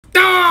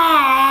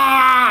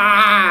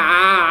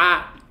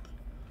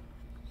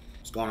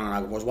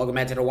followers. Welcome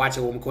back to the Watch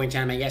It with McQueen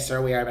channel, man. Yes,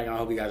 sir, we are back. I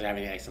hope you guys are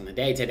having an excellent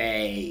day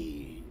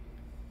today.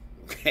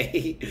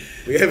 Okay,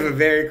 we have a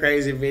very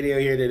crazy video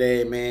here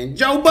today, man.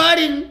 Joe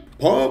Budden,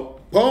 pump,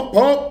 pump,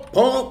 pump,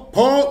 pump,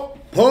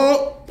 pump,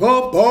 pump,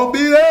 pump, pump,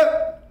 beat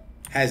up.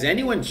 Has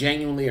anyone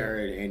genuinely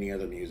heard any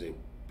other music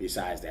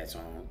besides that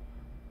song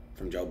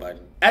from Joe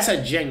Budden? That's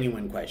a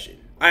genuine question.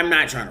 I'm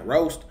not trying to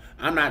roast.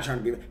 I'm not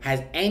trying to be.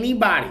 Has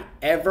anybody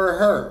ever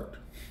heard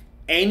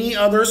any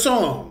other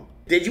song?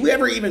 Did you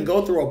ever even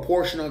go through a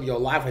portion of your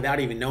life without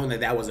even knowing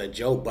that that was a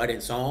Joe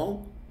Budden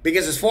song?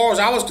 Because as far as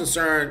I was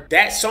concerned,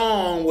 that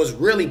song was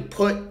really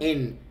put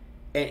in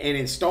and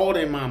installed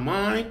in my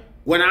mind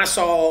when I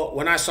saw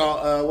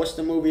what's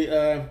the movie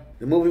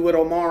with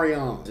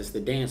Omarion? It's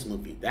the dance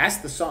movie. That's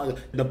the song,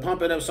 the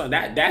Pump It Up song.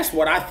 That's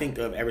what I think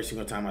of every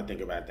single time I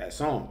think about that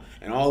song.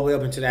 And all the way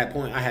up until that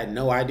point, I had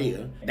no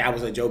idea that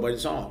was a Joe Budden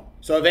song.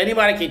 So if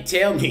anybody can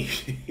tell me,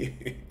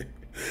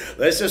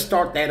 let's just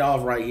start that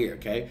off right here,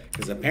 okay?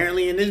 Because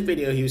apparently in this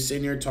video, he was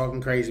sitting here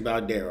talking crazy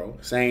about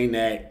Daryl, saying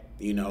that,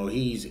 you know,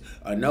 he's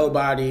a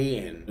nobody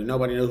and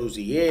nobody knows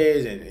who he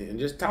is, and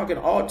just talking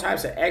all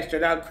types of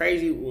extra out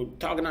crazy,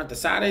 talking out the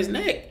side of his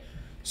neck.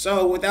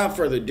 So without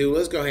further ado,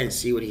 let's go ahead and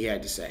see what he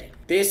had to say.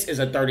 This is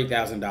a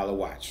 $30,000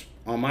 watch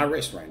on my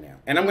wrist right now.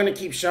 And I'm going to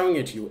keep showing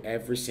it to you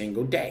every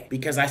single day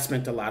because I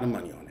spent a lot of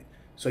money on it.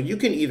 So you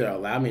can either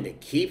allow me to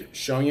keep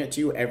showing it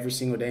to you every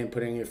single day and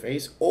put it in your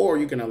face, or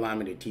you can allow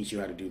me to teach you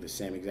how to do the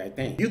same exact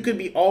thing. You could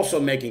be also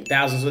making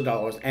thousands of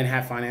dollars and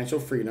have financial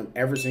freedom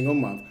every single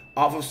month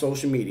off of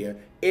social media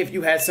if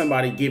you had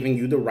somebody giving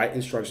you the right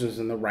instructions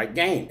in the right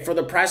game. For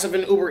the price of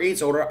an Uber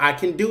Eats order, I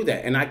can do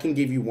that, and I can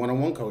give you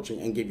one-on-one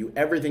coaching and give you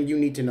everything you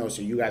need to know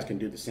so you guys can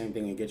do the same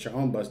thing and get your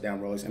own bust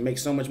down rollers and make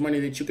so much money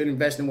that you can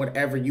invest in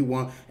whatever you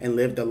want and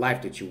live the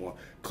life that you want.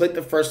 Click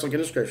the first link in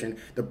the description.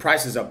 The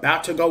price is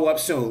about to go up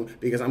soon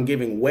because I'm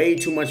giving way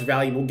too much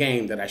valuable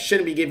game that I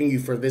shouldn't be giving you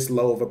for this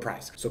low of a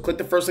price. So click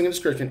the first link in the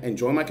description and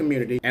join my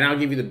community, and I'll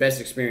give you the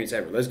best experience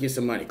ever. Let's get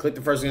some money. Click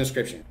the first link in the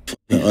description.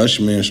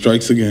 Ushman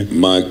strikes again.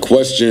 My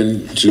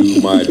question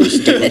to my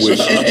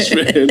distinguished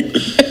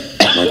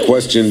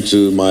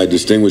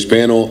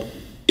panel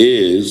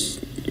is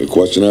a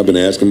question I've been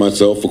asking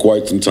myself for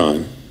quite some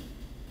time.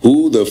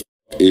 Who the f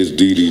is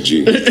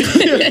DDG?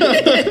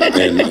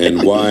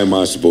 and why am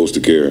I supposed to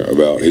care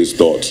about his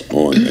thoughts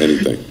on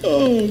anything?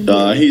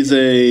 He's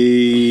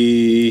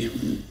a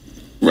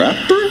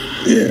rapper?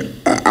 Yeah,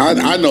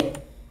 I know.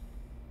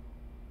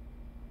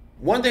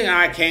 One thing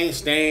I can't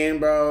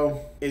stand,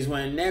 bro, is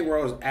when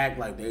Negroes act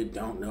like they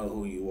don't know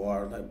who you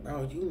are. Like,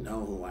 bro, you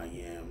know who I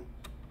am.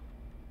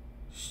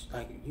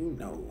 Like, you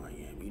know who I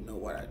am. You know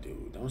what I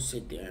do. Don't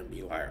sit there and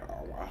be like,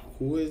 oh,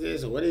 who is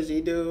this? What does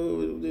he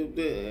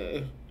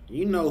do?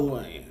 You know who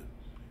I am.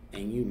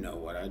 And you know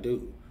what I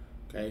do.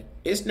 Okay?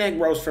 It's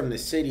Negroes from the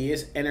city.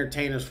 It's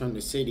entertainers from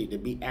the city to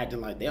be acting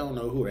like they don't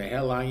know who the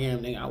hell I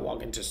am. Then I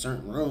walk into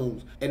certain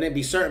rooms, and there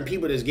be certain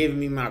people that's giving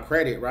me my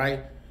credit,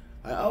 right?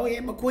 Like, oh yeah,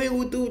 McQueen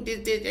will do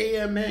this,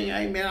 yeah, man,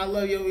 hey man, I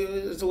love you.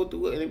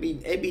 And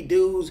it be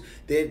dudes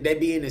that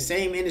be in the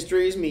same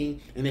industry as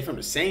me, and they from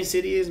the same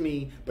city as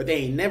me, but they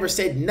ain't never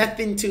said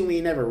nothing to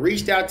me, never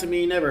reached out to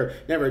me, never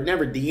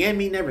DM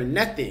me, never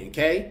nothing,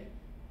 okay?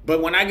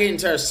 But when I get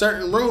into a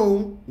certain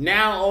room,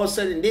 now all of a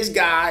sudden this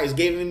guy is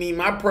giving me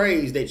my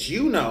praise that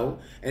you know,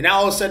 and now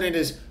all of a sudden it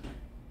is,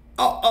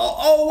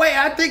 oh wait,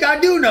 I think I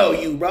do know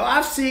you, bro.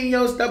 I've seen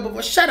your stuff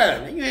before. Shut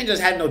up, man. You ain't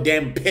just had no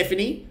damn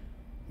epiphany.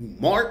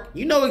 Mark,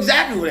 you know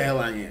exactly who the hell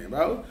I am,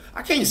 bro.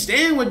 I can't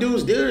stand when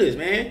dudes do this,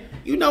 man.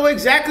 You know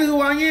exactly who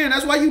I am.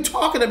 That's why you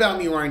talking about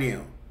me right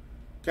now.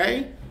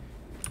 Okay?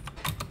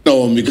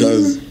 Know him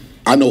because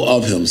I know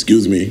of him,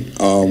 excuse me.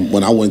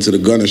 When I went to the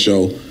Gunna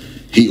show,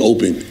 he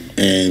opened,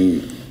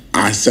 and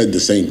I said the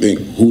same thing.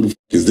 Who the f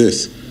is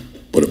this?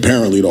 But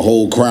apparently the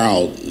whole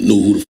crowd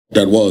knew who the f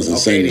that was and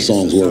sang the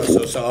songs word for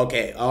word. So,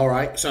 okay, all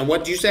right. So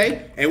what did you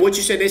say? And what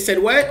you said, they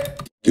said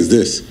what? Is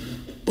this?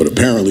 But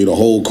apparently the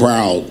whole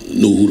crowd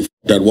knew who the f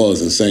that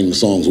was and sang the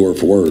songs word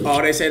for word.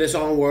 Oh, they said the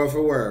song word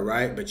for word,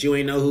 right? But you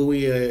ain't know who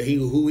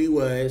he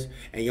was,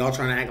 and y'all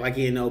trying to act like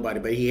he ain't nobody.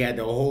 But he had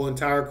the whole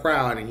entire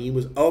crowd, and he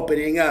was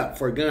opening up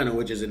for Gunna,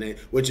 which is a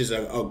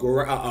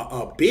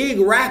big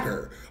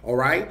rapper. All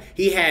right,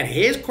 he had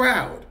his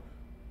crowd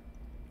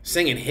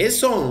singing his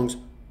songs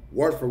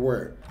word for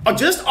word. Oh,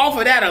 just off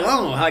of that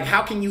alone, like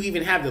how can you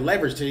even have the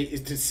leverage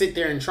to sit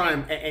there and try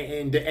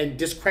and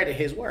discredit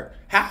his work?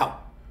 How?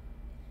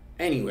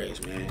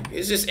 Anyways, man,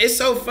 it's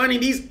so funny.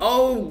 These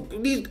old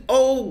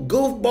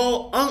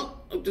goofball out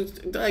of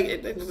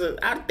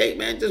date,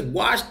 man, just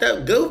washed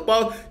up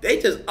goofball. They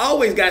just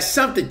always got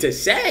something to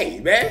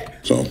say, man.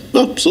 So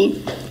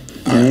absolutely,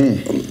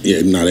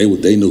 yeah, no,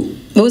 they knew.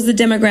 What was the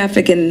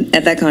demographic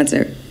at that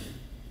concert?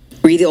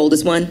 Were you the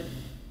oldest one?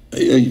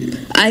 I'm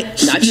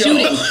not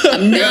shooting.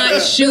 I'm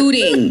not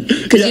shooting.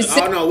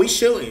 Oh no, we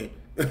shooting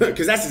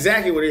because that's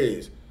exactly what it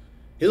is.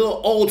 His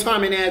little old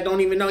timing ass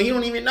don't even know. He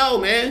don't even know,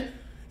 man.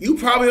 You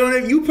probably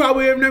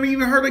have never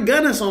even heard a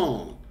Gunna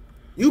song.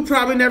 You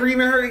probably never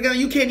even heard a Gunna.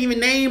 You can't even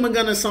name a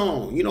Gunna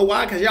song. You know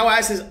why? Because y'all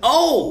ass is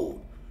old.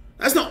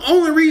 That's the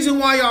only reason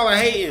why y'all are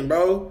hating,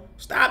 bro.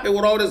 Stop it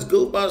with all this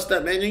goofball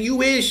stuff, man.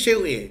 You is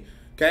shooting,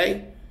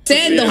 okay?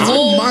 Said the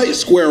whole. I might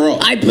square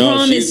up. I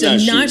promise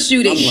I'm not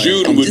shooting.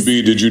 Shooting would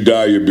be, did you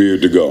dye your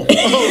beard to go?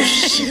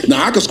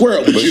 Nah, I could square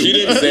up with But you. she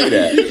didn't say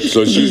that,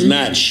 so she's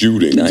not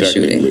shooting. Not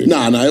technically. shooting.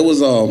 Nah, it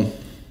was a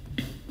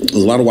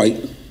lot of white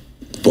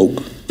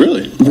folk.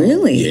 Really?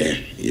 Really?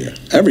 Yeah.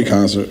 Every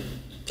concert.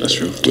 That's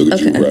true. Look at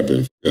you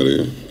rapping. Out of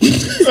here.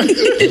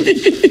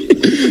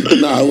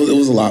 Nah, it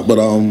was a lot, but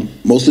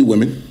mostly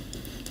women.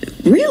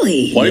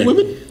 Really? White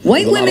women?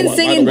 White There's a lot women of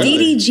singing women.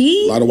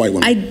 DDG? A lot of white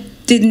women. I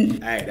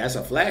didn't. Hey, that's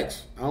a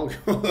flex.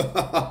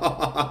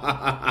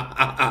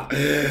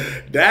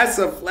 That's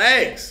a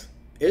flex.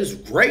 It's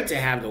great to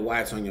have the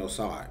whites on your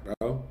side,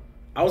 bro.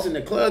 I was in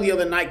the club the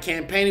other night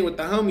campaigning with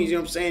the homies, you know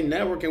what I'm saying,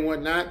 network and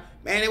whatnot.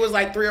 Man, it was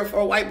like 3 or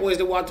 4 white boys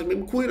that walked to me.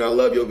 Queen, I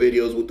love your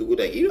videos. With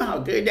that. You know how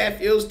good that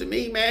feels to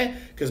me, man?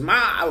 Because I'm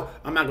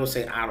not going to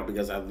say idol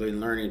because I've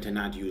been learning to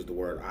not use the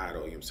word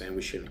idol. You know what I'm saying?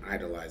 We shouldn't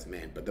idolize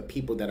men. But the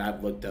people that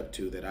I've looked up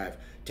to, that I've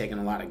taken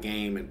a lot of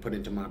game and put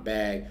into my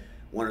bag,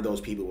 one of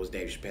those people was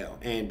Dave Chappelle.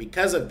 And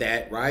because of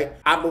that, right,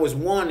 I've always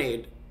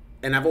wanted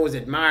and I've always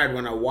admired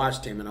when I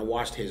watched him and I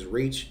watched his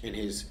reach and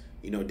his,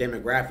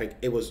 demographic.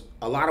 It was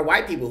a lot of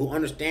white people who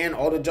understand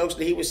all the jokes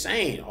that he was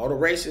saying, all the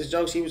racist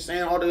jokes he was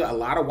saying. A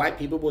lot of white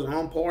people was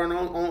on board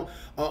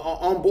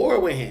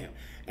with him.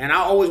 And I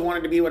always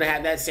wanted to be able to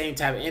have that same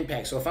type of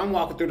impact. So if I'm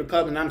walking through the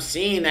club and I'm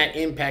seeing that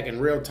impact in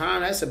real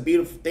time, that's a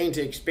beautiful thing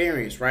to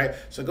experience, right?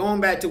 So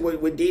going back to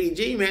with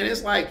DDG, man,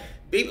 it's like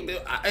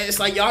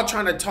y'all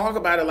trying to talk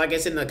about it like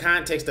it's in the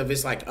context of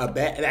it's like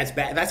that's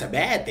a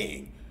bad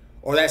thing.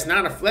 Or that's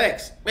not a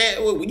flex.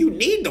 Man, you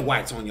need the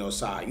whites on your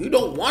side. You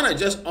don't want to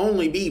just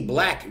only be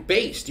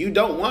black-based. You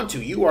don't want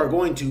to. You are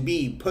going to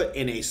be put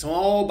in a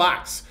small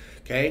box,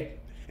 okay?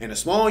 In a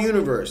small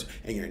universe.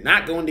 And you're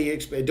not going to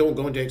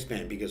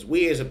expand because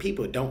we as a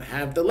people don't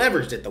have the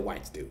leverage that the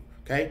whites do,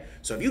 okay?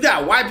 So if you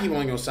got white people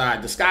on your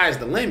side, the sky's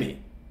the limit,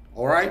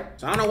 all right?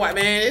 So I don't know why,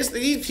 man. It's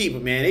these people,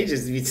 man. They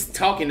just be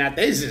talking out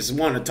there. They just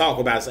want to talk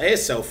about it.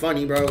 It's so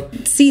funny, bro.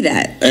 See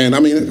that. And I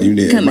mean,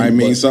 It might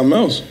mean something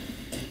else.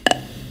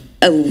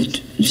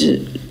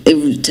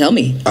 Tell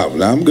me.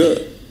 I'm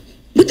good.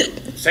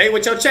 Say it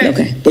with your chest.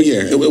 Okay. But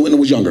yeah, when it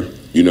was younger.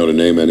 You know the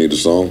name of any of the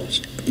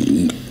songs?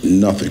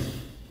 Nothing.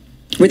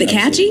 Were they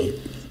catchy?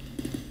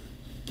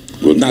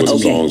 Was the okay.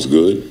 songs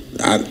good?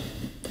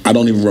 I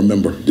don't even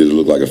remember. Did it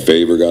look like a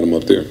favor got him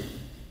up there?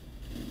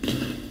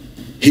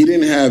 He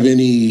didn't have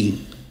any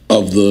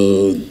of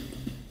the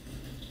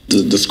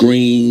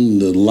screen,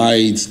 the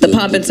lights. The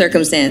pomp and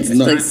circumstance.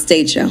 No. Like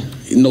stage show.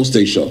 No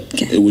stage show.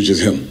 Okay. It was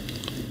just him.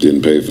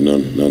 Didn't pay for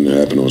nothing to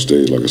happen on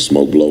stage, like a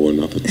smoke blower or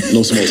nothing?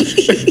 No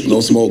smoke. No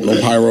smoke,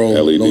 no pyro,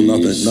 LEDs. no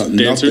nothing.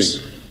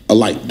 Dancers? Nothing. A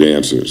light.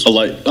 Dancers. A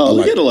light. Oh,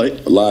 we get a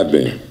light. A live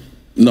band.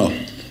 No.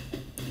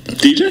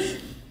 DJ?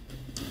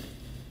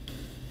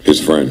 His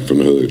friend from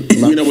the hood.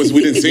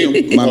 We didn't see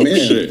him. My man.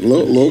 Shit.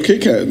 Little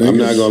Kit Kat. I'm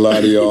not gonna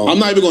lie to y'all. I'm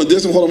not even going to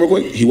diss him. Hold on real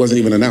quick. He wasn't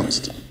even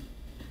announced.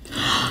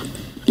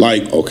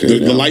 Like, Okay,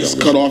 the lights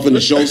cut off and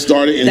the show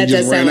started and That he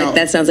does just ran sound like out.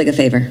 that sounds like a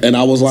favor. And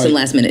I was like, Some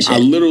last minute shit. I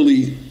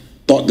literally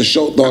thought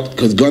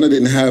because Gunna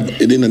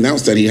didn't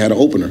announce that he had an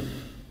opener.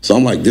 So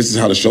I'm like, this is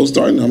how the show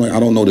started? And I'm like, I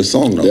don't know this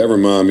song though. That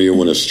remind me of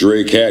when a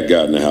stray cat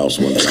got in the house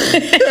one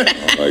time.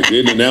 Like,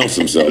 didn't announce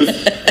himself.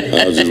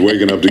 I was just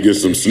waking up to get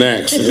some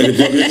snacks.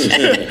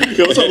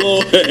 Yo, what's up,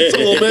 little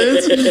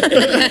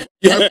man?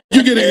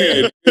 You get in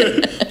here.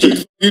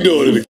 You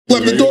doing it?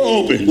 Left the door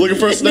open. Looking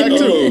for a snack,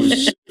 too.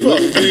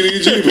 Fucking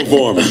DDG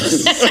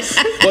performance.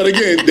 But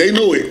again, they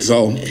knew it.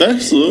 So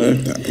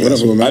Absolutely.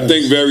 that's what I matters.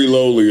 think very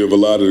lowly of a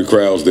lot of the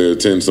crowds there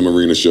attend some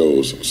arena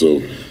shows. So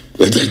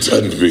that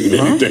doesn't mean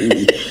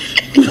anything.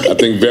 I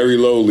think very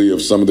lowly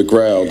of some of the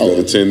crowds that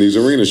attend these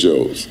arena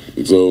shows.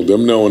 So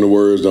them knowing the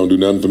words don't do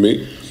nothing for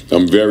me.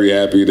 I'm very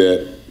happy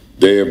that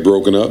they have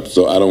broken up,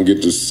 so I don't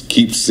get to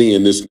keep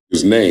seeing this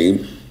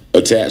name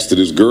attached to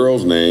this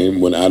girl's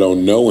name when I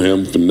don't know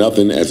him for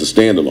nothing as a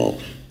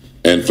standalone.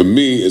 And for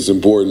me, it's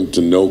important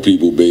to know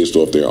people based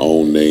off their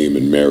own name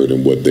and merit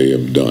and what they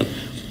have done.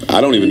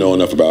 I don't even know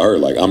enough about her.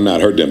 Like, I'm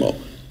not her demo.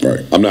 Right.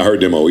 I'm not her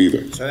demo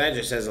either. So that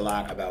just says a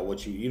lot about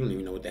what you don't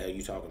even know what the hell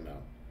you're talking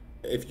about.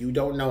 If you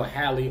don't know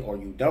Halle or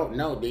you don't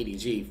know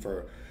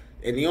DDG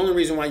and the only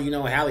reason why you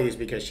know Halle is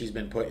because she's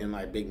been put in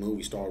like big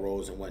movie star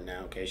roles and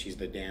whatnot. Okay, she's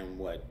the damn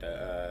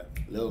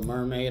Little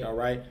Mermaid. All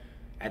right.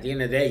 At the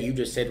end of the day, you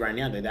just said right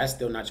now that that's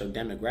still not your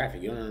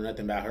demographic. You don't know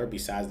nothing about her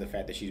besides the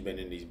fact that she's been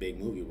in these big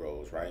movie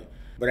roles, right?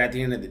 But at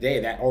the end of the day,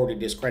 that already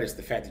discredits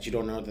the fact that you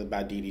don't know nothing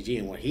about DDG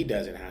and what he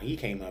does and how he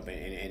came up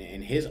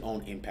and his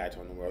own impact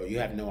on the world. You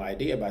have no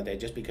idea about that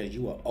just because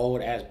you an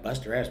old ass,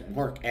 buster ass,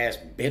 mark ass,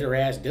 bitter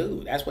ass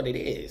dude. That's what it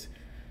is.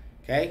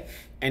 Okay?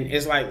 And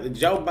it's like,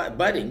 Joe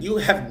Budden, you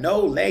have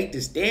no leg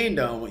to stand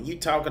on when you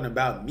talking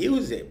about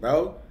music,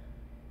 bro.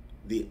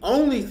 The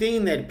only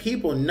thing that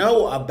people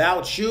know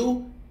about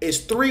you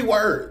is 3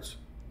 words.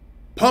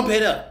 Pump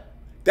it up.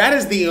 That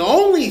is the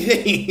only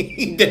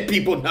thing that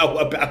people know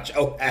about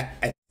your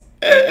ass.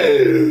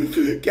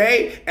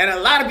 Okay? And a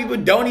lot of people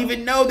don't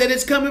even know that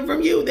it's coming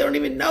from you. They don't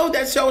even know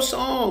that's your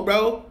song,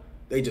 bro.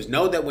 They just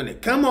know that when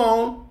it come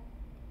on,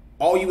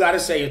 all you got to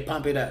say is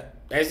pump it up.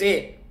 That's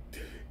it.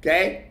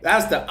 Okay?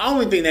 That's the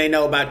only thing they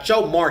know about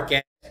your mark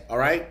ass, all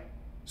right?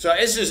 So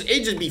it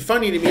just be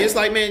funny to me. It's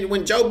like, man,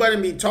 when Joe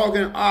Budden be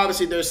talking,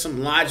 obviously there's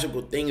some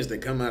logical things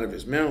that come out of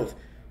his mouth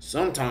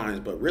sometimes,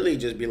 but really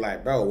just be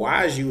like, bro,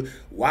 why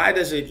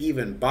does it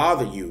even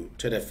bother you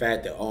to the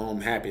fact that, oh,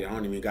 I'm happy I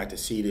don't even got to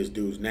see this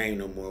dude's name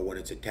no more when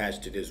it's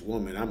attached to this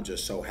woman. I'm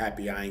just so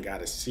happy I ain't got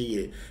to see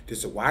it.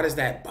 Why does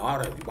that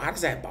bother you? Why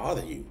does that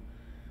bother you?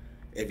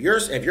 If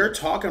you're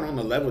talking on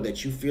the level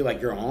that you feel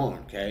like you're on,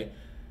 okay?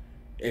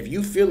 If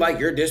you feel like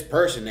you're this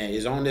person that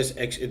is on this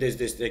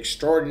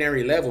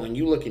extraordinary level and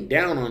you looking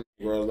down on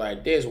girls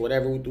like this,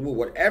 whatever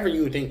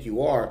you think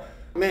you are,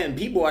 man,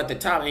 people at the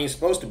top ain't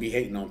supposed to be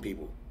hating on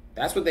people.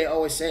 That's what they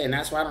always say, and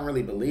that's why I don't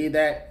really believe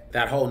that.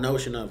 That whole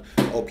notion of,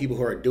 oh, people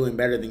who are doing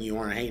better than you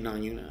aren't hating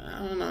on you.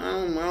 I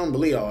don't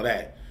believe all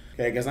that.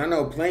 Okay, because I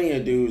know plenty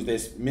of dudes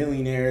that's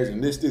millionaires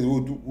and this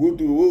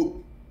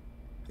whoop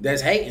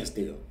that's hating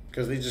still.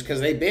 Because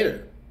they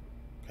bitter.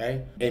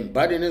 Okay? And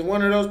Budden is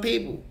one of those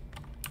people.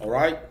 All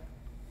right?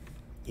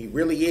 He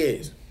really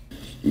is.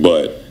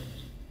 But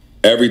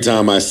every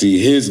time I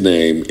see his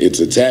name, it's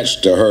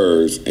attached to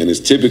hers, and it's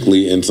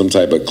typically in some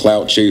type of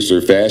clout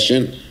chaser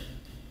fashion.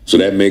 So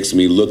that makes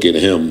me look at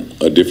him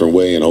a different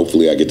way, and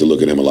hopefully I get to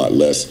look at him a lot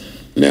less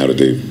now that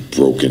they've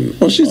broken.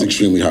 Well, she's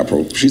extremely high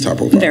profile. She's high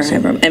profile. Very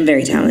high profile and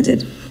very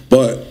talented.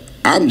 But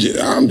I'm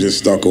just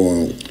stuck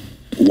on,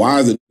 why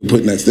is it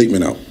putting that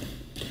statement out?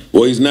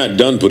 Well, he's not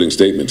done putting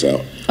statements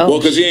out. Oh. Well,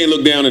 because he ain't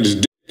looked down at his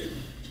dick.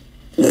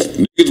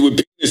 Niggas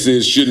with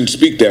penises shouldn't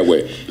speak that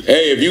way.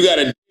 Hey, if you got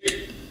a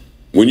dick,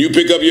 when you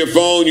pick up your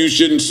phone, you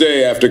shouldn't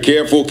say, after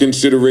careful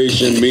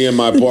consideration, me and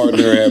my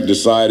partner have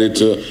decided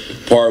to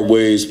part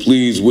ways.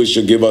 Please wish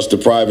to give us the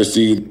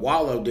privacy.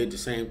 Wallow did the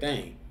same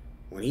thing.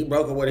 When he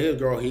broke up with his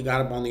girl, he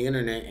got up on the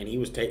internet and he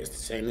was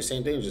saying the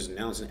same thing, just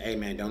announcing, hey,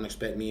 man, don't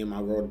expect me and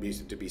my girl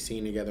to be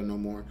seen together no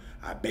more.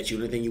 I bet you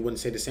anything you wouldn't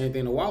say the same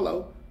thing to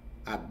Wallow.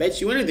 I bet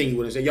you anything you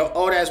wouldn't say. Your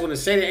old ass wouldn't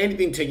say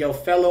anything to your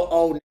fellow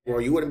old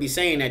girl. You wouldn't be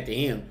saying that to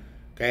him.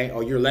 Okay?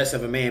 Or you're less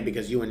of a man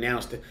because you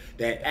announced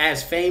that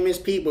as famous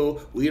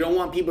people, we don't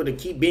want people to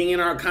keep being in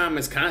our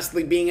comments,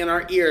 constantly being in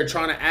our ear,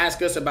 trying to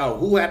ask us about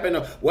what happened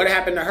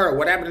to her,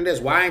 what happened to this,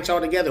 why ain't y'all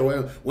together,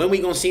 when we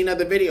gonna see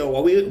another video?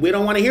 Well, we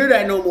don't want to hear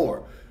that no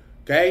more.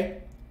 Okay?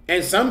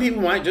 And some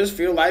people might just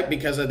feel like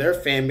because of their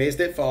fan base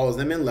that follows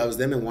them and loves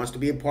them and wants to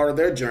be a part of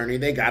their journey,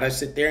 they gotta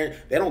sit there.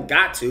 They don't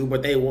got to,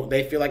 but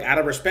they feel like out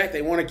of respect,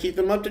 they want to keep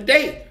them up to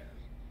date.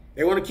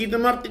 They want to keep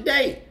them up to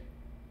date.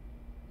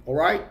 All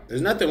right?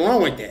 There's nothing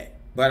wrong with that.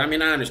 But I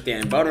mean, I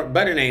understand.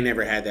 Budden ain't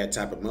never had that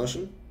type of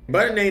motion.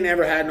 Budden ain't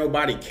never had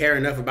nobody care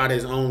enough about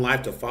his own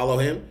life to follow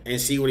him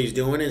and see what he's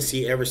doing and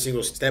see every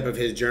single step of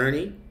his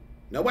journey.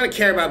 Nobody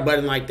care about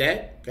Budden like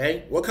that,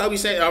 okay? What Kobe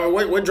say, or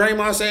what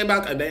Draymond say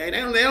about, they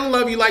don't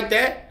love you like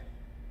that,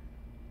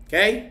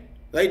 okay?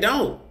 They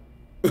don't.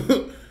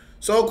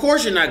 So of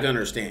course you're not gonna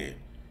understand.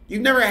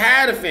 You've never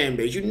had a fan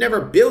base. You've never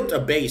built a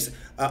base,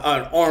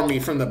 an army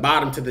from the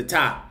bottom to the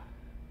top,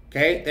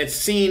 okay? That's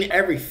seen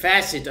every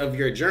facet of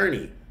your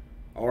journey,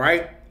 all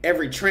right?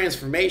 Every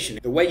transformation,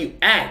 the way you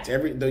act, your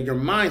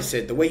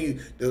mindset, the way you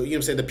know what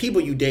I'm saying, the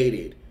people you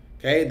dated.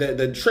 Okay,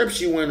 the trips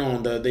you went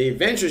on, the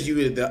adventures you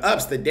did, the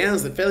ups, the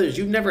downs, the failures.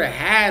 You've never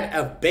had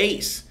a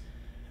base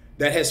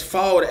that has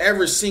followed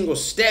every single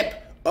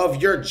step of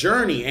your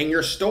journey and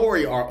your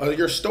story or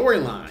your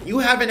storyline. You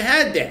haven't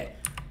had that.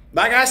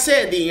 Like I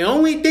said, the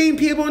only thing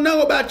people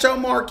know about your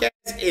mark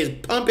is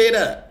pump it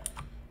up.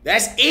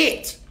 That's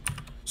it.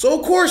 So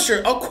of course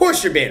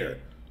you're better.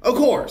 Of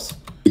course.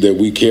 That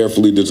we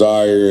carefully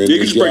desire. You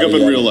can just break up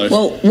in real life.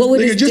 Well, what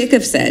would his dick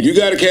have said? You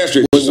got to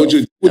castrate yourself. What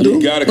you would do?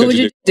 What would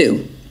you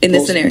do in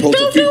this scenario?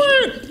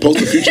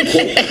 Post a future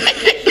quote.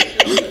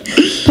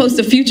 Post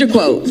a future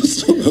quote.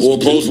 Or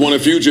post one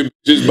of future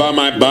bitches by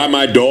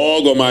my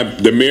dog or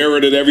the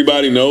mirror that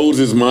everybody knows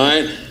is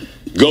mine.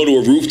 Go to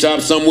a rooftop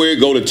somewhere.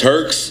 Go to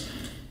Turks.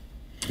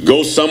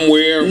 Go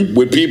somewhere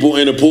with people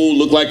in a pool.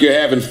 Look like you're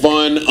having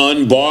fun,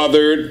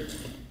 unbothered.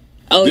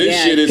 Oh,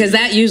 yeah, because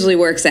that usually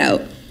works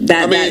out.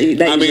 I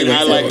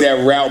like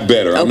that route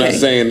better. I'm not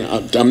saying,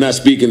 I'm not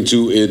speaking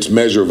to its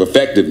measure of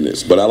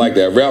effectiveness, but I like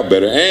that route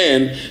better.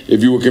 And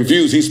if you were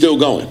confused, he's still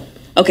going.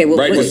 Okay, well,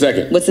 right this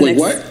second. What's the next?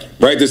 What?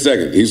 Right this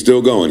second. He's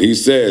still going. He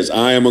says,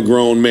 I am a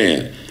grown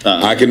man.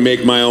 I can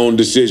make my own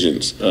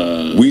decisions.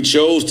 We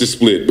chose to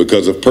split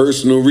because of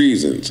personal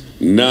reasons.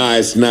 Nah,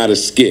 it's not a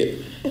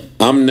skit.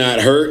 I'm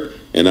not hurt,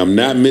 and I'm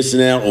not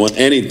missing out on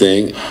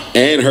anything.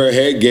 And her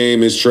head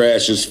game is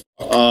trash as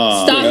fuck.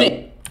 Stop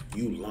it.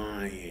 You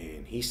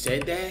lying. He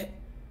said that?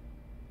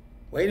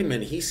 Wait a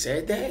minute, he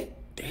said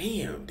that?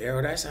 Damn,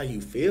 Daryl, that's how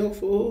you feel,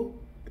 fool?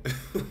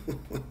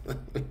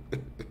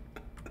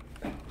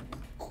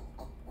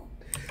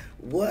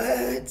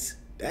 What?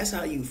 That's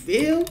how you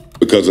feel?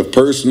 Because of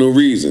personal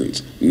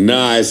reasons.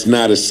 Nah, it's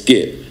not a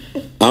skit.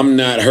 I'm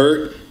not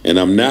hurt, and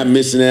I'm not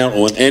missing out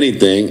on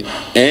anything,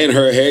 and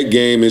her head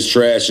game is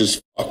trash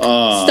as fuck.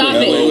 Stop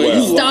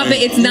it. Stop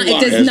it. It's not.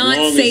 It does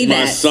not say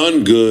that. My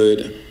son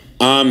good,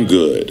 I'm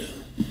good.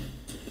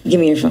 Give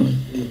me your phone.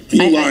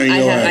 You lying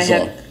your ass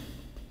off.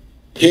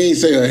 He ain't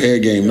say her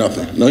head game,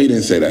 nothing. No, he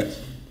didn't say that.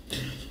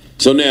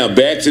 So now,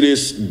 back to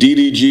this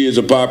DDG is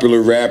a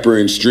popular rapper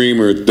and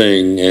streamer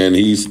thing, and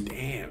he's...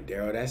 Damn,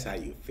 Daryl, that's how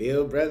you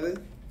feel,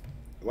 brother?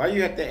 Why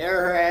you have to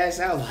air her ass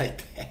out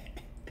like that?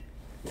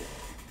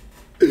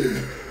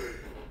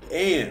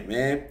 Damn,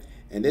 man.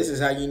 And this is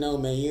how you know,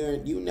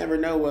 man, you never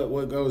know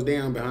what goes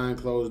down behind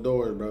closed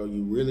doors, bro.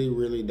 You really,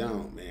 really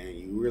don't, man.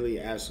 You really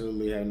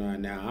absolutely have no.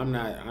 Now, I'm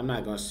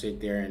not gonna sit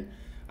there and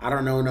I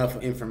don't know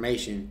enough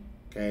information,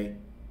 okay,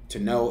 to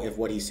know if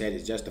what he said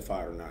is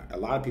justified or not. A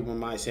lot of people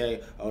might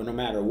say, oh, no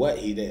matter what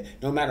he did,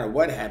 no matter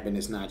what happened,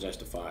 it's not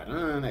justified.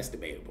 That's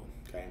debatable,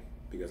 okay?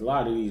 Because a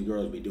lot of these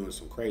girls be doing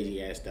some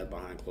crazy ass stuff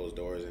behind closed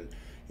doors, and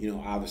you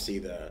know, obviously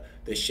the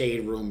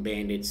shade room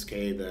bandits,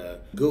 okay, the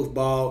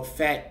goofball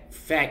fat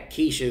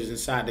Keishas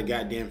inside the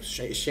goddamn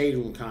shade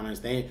room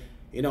comments.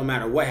 It don't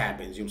matter what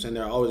happens, you know what I'm saying?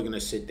 They're always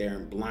gonna sit there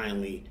and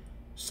blindly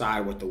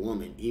side with the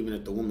woman, even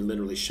if the woman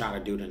literally shot a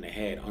dude in the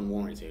head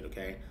unwarranted,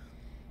 okay?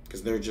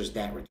 Because they're just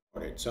that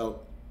retarded.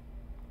 So,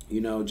 you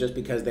know, just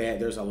because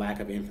there's a lack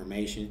of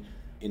information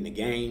in the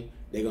game,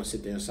 they're gonna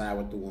sit there and side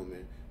with the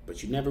woman.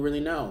 But you never really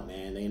know,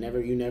 man. You never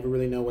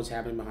really know what's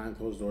happening behind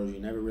closed doors. You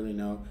never really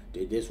know,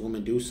 did this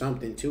woman do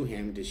something to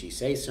him? Did she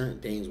say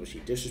certain things? Was she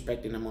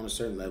disrespecting him on a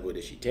certain level?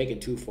 Did she take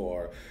it too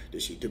far?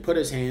 Did she put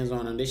his hands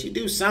on him? Did she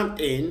do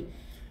something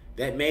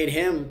that made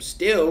him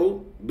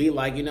still be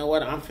like, you know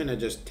what, I'm finna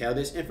just tell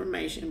this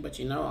information, but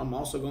you know, I'm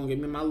also gonna give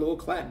me my little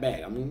clap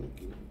back. I'm gonna,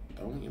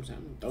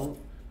 don't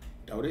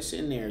throw this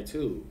in there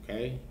too,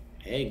 okay?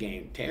 Head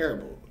game,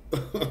 terrible.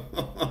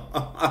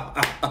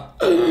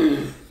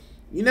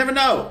 You never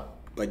know,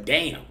 but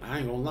damn, I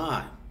ain't gonna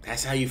lie.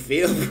 That's how you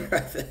feel,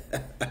 brother.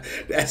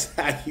 That's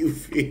how you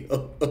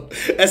feel.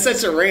 That's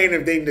such a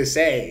random thing to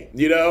say,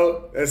 you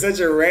know? That's such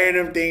a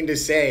random thing to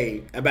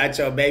say about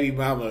your baby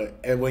mama,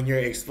 and when you're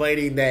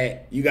explaining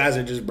that you guys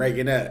are just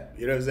breaking up.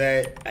 You know what I'm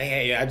saying?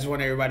 Hey, I just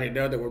want everybody to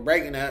know that we're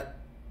breaking up.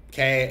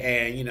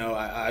 Okay, and you know,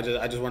 I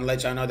just want to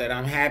let y'all know that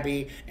I'm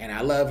happy and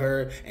I love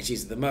her and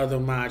she's the mother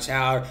of my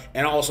child.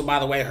 And also, by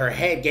the way, her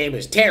head game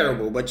is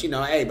terrible. But you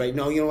know, hey, but you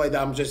know what?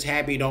 I'm just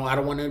happy. I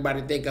don't want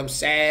anybody to think I'm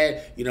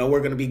sad. You know,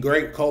 we're gonna be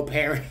great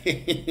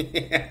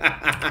co-parenting.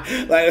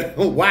 Like,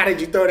 why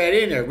did you throw that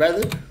in there,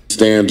 brother?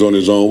 Stands on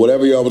his own.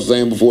 Whatever y'all was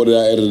saying before that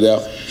I edited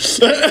out.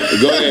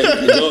 Go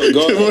ahead.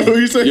 Go. What were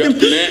you saying?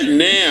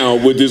 Now,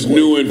 with this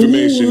new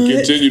information,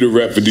 continue to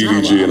rep for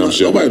DDG, and I'm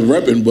sure. Nobody's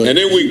repping, but... And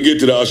then we can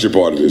get to the Usher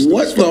part of this.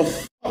 What the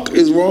fuck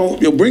is wrong?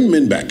 Yo, bring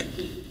men back.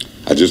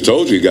 I just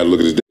told you, you got to look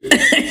at his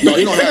dick. No,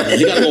 he don't have it.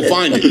 He got to go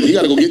find it. He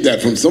got to go get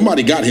that from...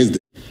 Somebody got his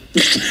dick.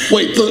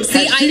 Wait, look.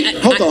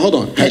 Hold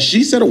on. Has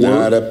she said a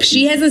word?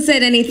 She hasn't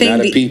said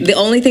anything. The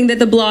only thing that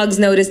the blogs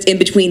noticed in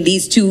between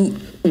these two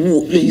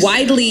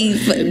widely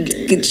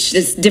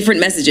different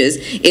messages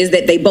is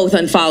that they both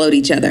unfollowed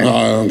each other. Oh,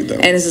 I don't get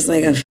that. And it's just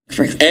like a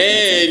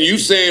and you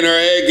saying her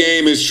head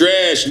game is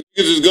trash. Niggas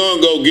is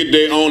gonna go get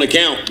their own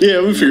account.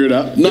 Yeah, we figured it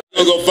out. They're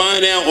gonna go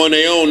find out on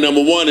their own,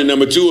 number one. And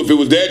number two, if it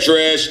was that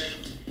trash,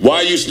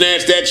 why you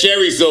snatched that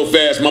cherry so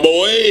fast, my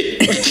boy?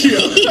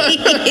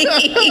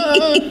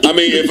 I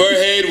mean, if her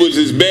head was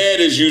as bad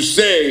as you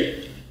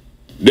say,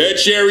 that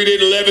cherry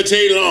didn't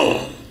levitate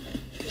long.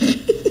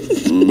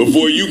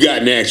 Before you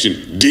got in action,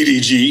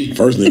 DDG.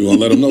 First nigga gonna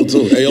let him know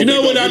too. Hey, you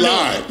know what I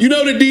know? You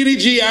know the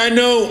DDG I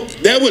know?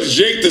 That was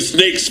Jake the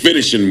Snake's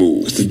finishing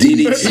move. It's the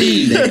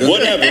DDT.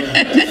 Whatever.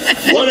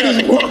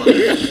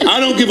 I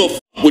don't give a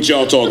fuck what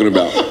y'all talking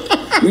about.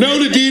 No,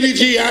 the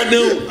DDG I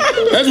know.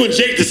 That's when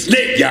Jake the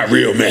Snake got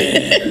real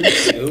mad.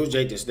 Who's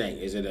Jake the Snake?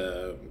 Is it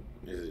a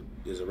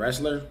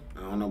wrestler?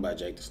 I don't know about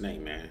Jake the Snake,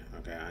 man.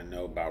 Okay, I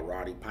know about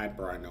Roddy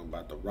Piper. I know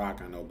about The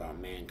Rock. I know about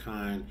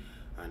Mankind.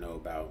 I know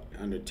about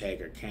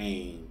Undertaker,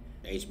 Kane,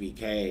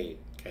 HBK,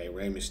 okay,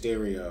 Rey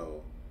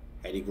Mysterio,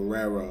 Eddie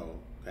Guerrero.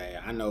 Okay,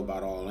 I know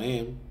about all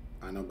them.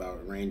 I know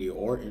about Randy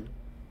Orton.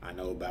 I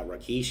know about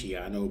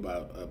Rikishi. I know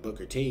about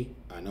Booker T.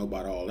 I know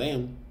about all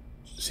them.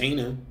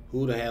 Cena.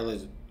 Who the hell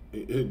is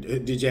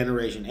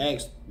Degeneration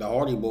X? The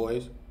Hardy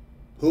Boys.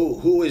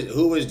 Who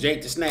is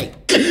Jake the Snake?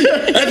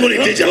 That's what he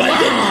did you like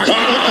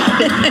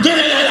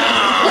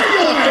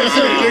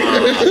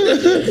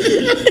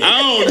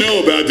I don't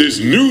know about this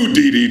new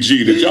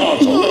DDG that y'all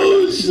talking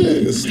about.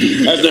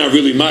 Shit. That's not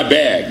really my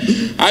bag.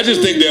 I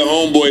just think that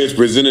homeboy has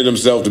presented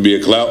himself to be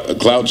a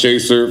clout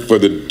chaser for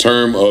the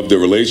term of the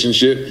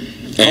relationship.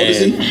 How old is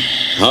he?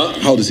 Huh?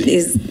 How old is he?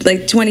 He's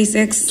like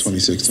 26.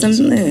 26.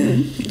 Something like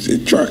that.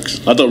 It tracks.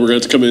 I thought we were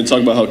going to come in and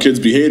talk about how kids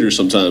be haters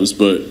sometimes,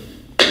 but...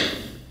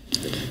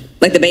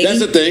 Like the baby? That's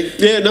the thing.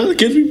 Yeah, no, the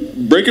kids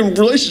be breaking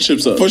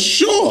relationships up. For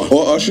sure.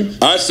 Or Usher.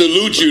 I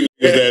salute you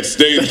that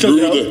stayed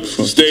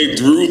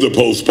through the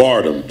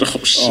postpartum.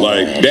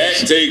 Like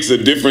that takes a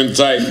different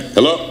type.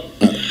 Hello?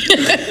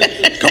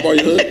 Come on,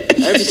 your hood.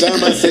 Every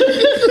time I say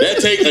that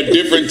take a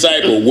different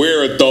type of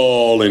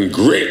wherewithal and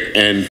grit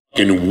and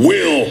fucking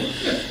will.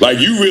 Like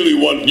you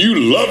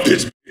love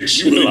this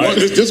bitch. You like,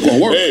 this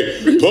gonna work.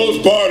 Hey,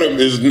 postpartum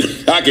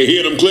is, I can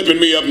hear them clipping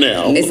me up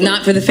now. It's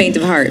not for the faint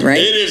of heart, right?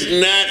 It is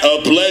not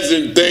a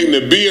pleasant thing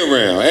to be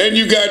around. And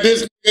you got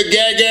this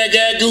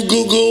nigga goo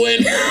goo goo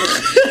and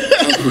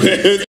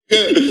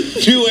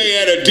you ain't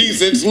had a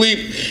decent sleep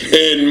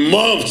in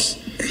months.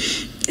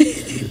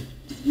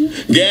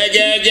 Gag.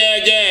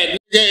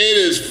 It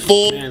is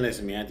full. Man,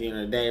 listen, man, at the end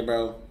of the day,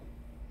 bro,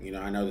 you know,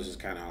 I know this is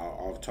kind of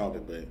off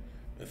topic, but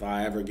if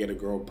I ever get a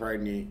girl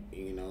pregnant,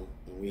 you know,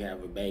 and we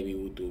have a baby,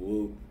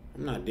 woo,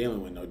 I'm not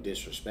dealing with no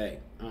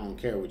disrespect. I don't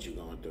care what you're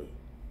going through.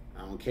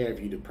 I don't care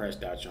if you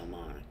depressed out your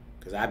mind,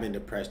 because I've been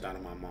depressed out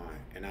of my mind,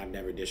 and I've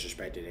never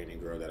disrespected any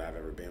girl that I've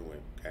ever been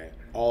with, okay?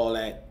 All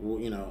that,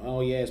 you know,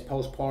 oh, yeah, it's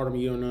postpartum,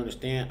 you don't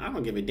understand. I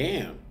don't give a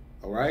damn,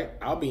 all right?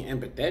 I'll be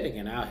empathetic,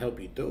 and I'll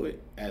help you through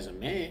it as a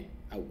man.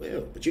 I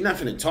will. But you're not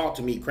finna talk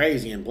to me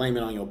crazy and blame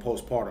it on your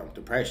postpartum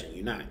depression.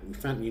 You're not.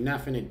 You're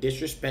not finna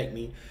disrespect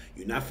me.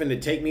 You're not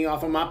finna take me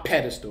off of my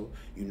pedestal.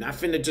 You're not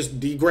finna just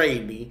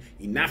degrade me.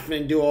 You're not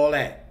finna do all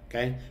that,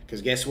 okay?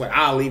 Because guess what?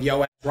 I'll leave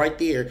your ass right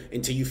there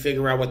until you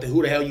figure out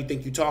who the hell you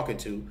think you're talking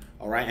to,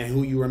 all right? And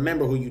who you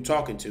remember who you're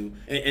talking to.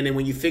 And then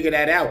when you figure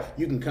that out,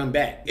 you can come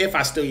back, if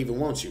I still even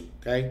want you,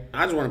 okay?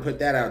 I just want to put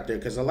that out there,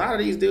 because a lot of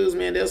these dudes,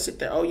 man, they'll sit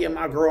there, oh, yeah,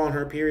 my girl on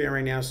her period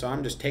right now, so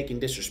I'm just taking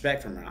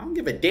disrespect from her. I don't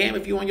give a damn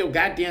if you on your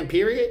goddamn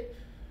period.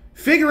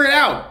 Figure it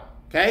out,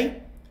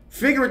 okay?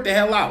 Figure it the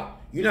hell out.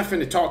 You're not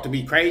finna talk to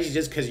me crazy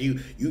just because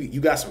you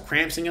got some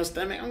cramps in your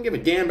stomach. I don't give a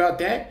damn about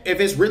that. If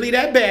it's really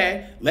that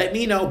bad, let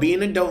me know. Be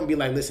an adult and be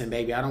like, listen,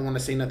 baby, I don't want to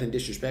say nothing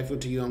disrespectful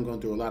to you. I'm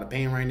going through a lot of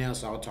pain right now,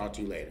 so I'll talk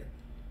to you later.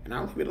 And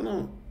I'll leave it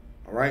alone,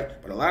 all right?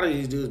 But a lot of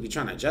these dudes be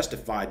trying to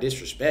justify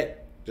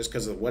disrespect just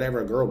because of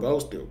whatever a girl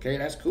goes through, okay?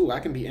 That's cool. I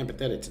can be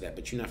empathetic to that,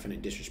 but you're not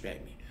finna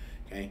disrespect me,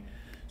 okay?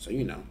 So,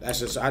 you know, I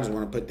just want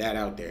to put that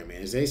out there,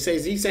 man. Is he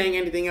saying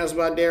anything else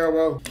about Daryl,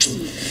 bro?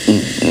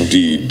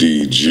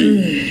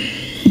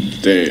 DDG.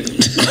 Damn.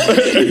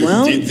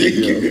 Well,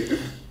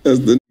 That's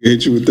the nigga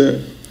hit you with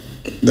that.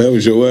 That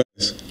was your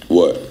ass.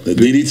 What? The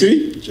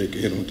DDT? Jake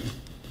hit him with that.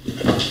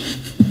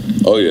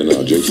 Oh yeah,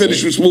 no, Jake.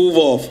 Finish with smooth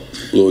off.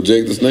 Little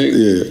Jake the Snake?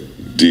 Yeah.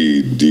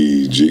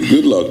 DDG.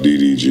 Good luck,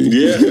 DDG.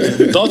 Yeah.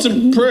 Thoughts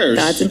and prayers.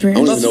 thoughts and prayers. I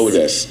don't even know what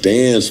that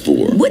stands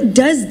for. What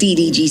does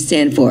DDG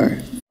stand for?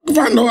 If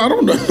I know, I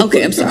don't know.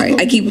 Okay, I'm sorry.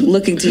 I keep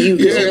looking to you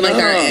because you're like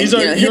our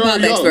hip hop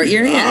expert.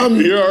 You're young.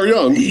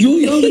 You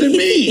younger than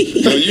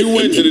me. No, you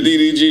went to the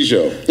DDG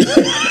show.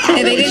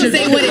 And they didn't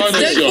say what it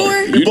stood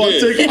for? You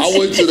did. I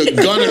went to the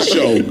Gunner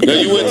show. No,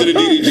 you went to the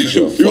DDG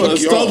show. You on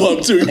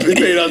StubHub too. You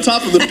paid on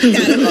top of the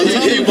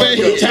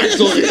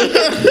tax on it.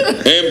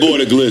 And bought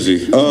a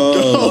glizzy.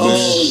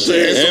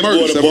 And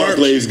bought a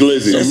Barclays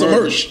glizzy. some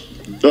merch.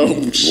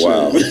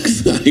 Wow. I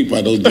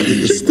thought those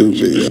niggas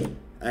stupid.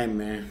 Hey,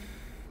 man.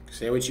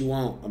 Say what you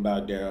want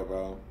about Daryl,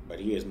 bro, but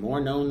he is more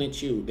known than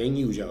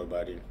you, Joe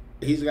Budden.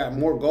 He's got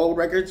more gold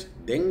records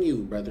than you,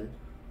 brother.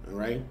 All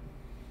right?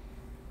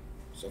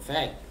 So,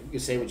 fact, you can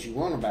say what you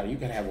want about it. You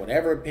can have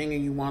whatever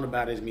opinion you want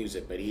about his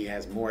music, but he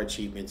has more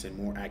achievements and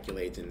more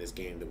accolades in this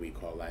game that we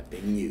call life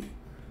than you.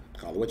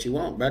 Call it what you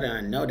want, brother. I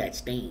know that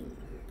stings.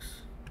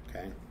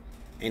 Okay?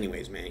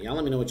 Anyways, man, y'all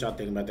let me know what y'all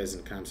think about this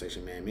in the comment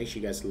section, man. Make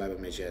sure you guys love it.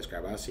 Make sure you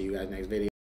subscribe. I'll see you guys next video.